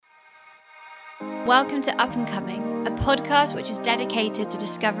Welcome to Up&Coming, a podcast which is dedicated to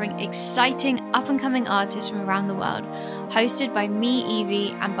discovering exciting up-and-coming artists from around the world, hosted by me, Evie,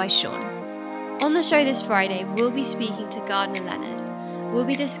 and by Sean. On the show this Friday, we'll be speaking to Gardner Leonard. We'll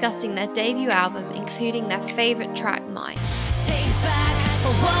be discussing their debut album, including their favourite track, Mine. Take back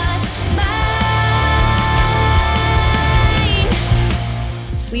what's mine.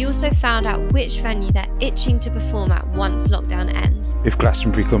 We also found out which venue they're itching to perform at once lockdown ends. If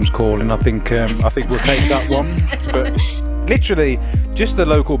Glastonbury comes calling, I think we'll take that one. But literally, just the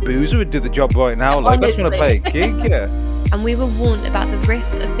local boozer would do the job right now. Like, I just want to play a gig, yeah. And we were warned about the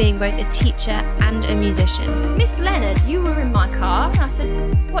risks of being both a teacher and a musician. Miss Leonard, you were in my car. And I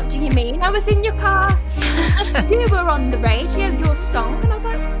said, what do you mean? I was in your car. You were on the radio, your song. And I was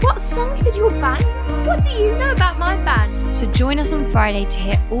like, what song? He said, your band? What do you know about my band? So join us on Friday to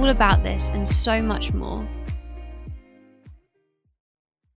hear all about this and so much more.